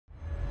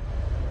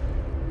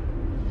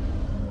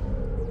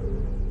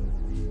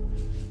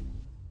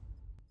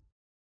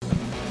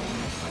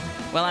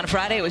Well, on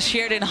Friday, it was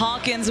Sheridan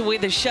Hawkins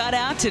with a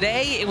shutout.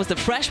 Today, it was the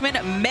freshman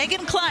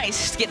Megan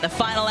Kleist getting the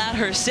final out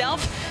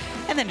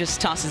herself, and then just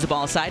tosses the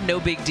ball aside. No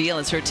big deal,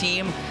 as her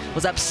team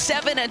was up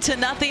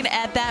 7-0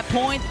 at that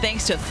point,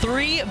 thanks to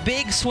 3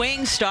 big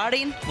swings,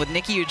 starting with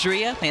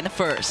Eugene in the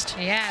first.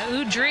 Yeah,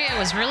 Eugene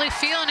was really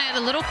feeling it.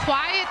 A little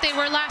quiet. They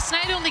were last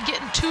night only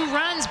getting 2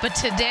 runs, but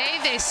today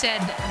they said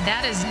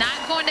that is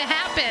not going to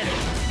happen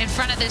in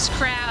front of this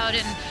crowd.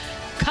 And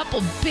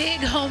couple big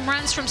home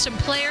runs from some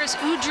players,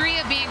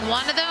 Lawrie being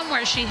one of them,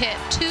 where she hit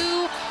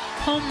 2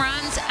 home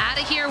runs out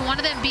of here, one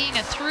of them being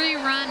a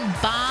 3-run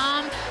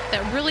bomb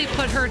that really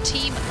put her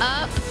team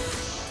up.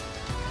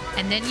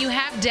 And then you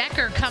have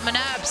Decker coming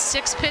up,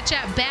 6-pitch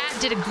at bat,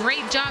 did a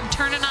great job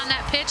turning on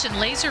that pitch and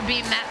laser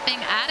beam that thing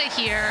out of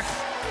here.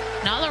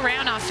 And all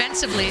around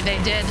offensively,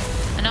 they did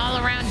an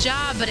all-around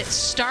job, but it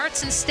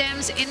starts and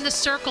stems in the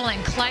circle,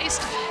 and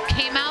Kleist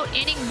came out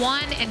inning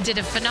 1 and did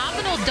a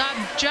phenomenal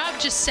job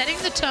just setting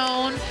the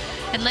tone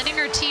and letting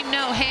her team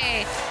know,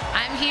 hey,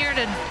 I'm here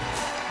to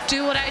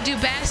do what I do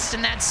best,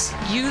 and that's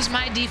use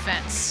my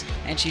defense.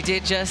 And she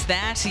did just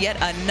that. Yet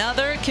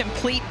another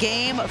complete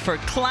game for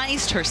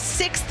Kleist, her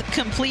 6th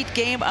complete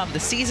game of the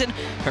season,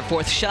 her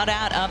 4th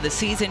shutout of the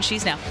season.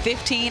 She's now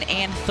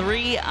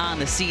 15-3 on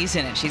the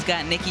season, and she's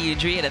got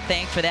Eugene to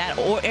thank for that.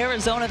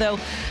 Arizona, though,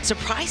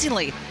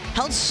 surprisingly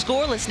held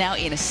scoreless now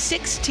in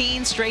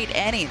 16 straight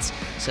innings.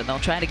 So they'll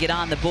try to get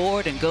on the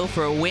board and go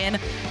for a win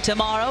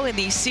tomorrow in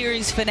the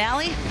series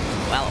finale,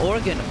 while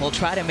Oregon will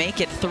try to make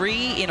it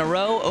 3 in a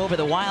row over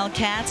the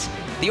Wildcats.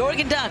 The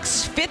Oregon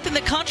Ducks, 5th in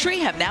the country,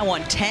 have now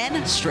won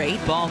 10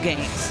 straight ball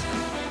games.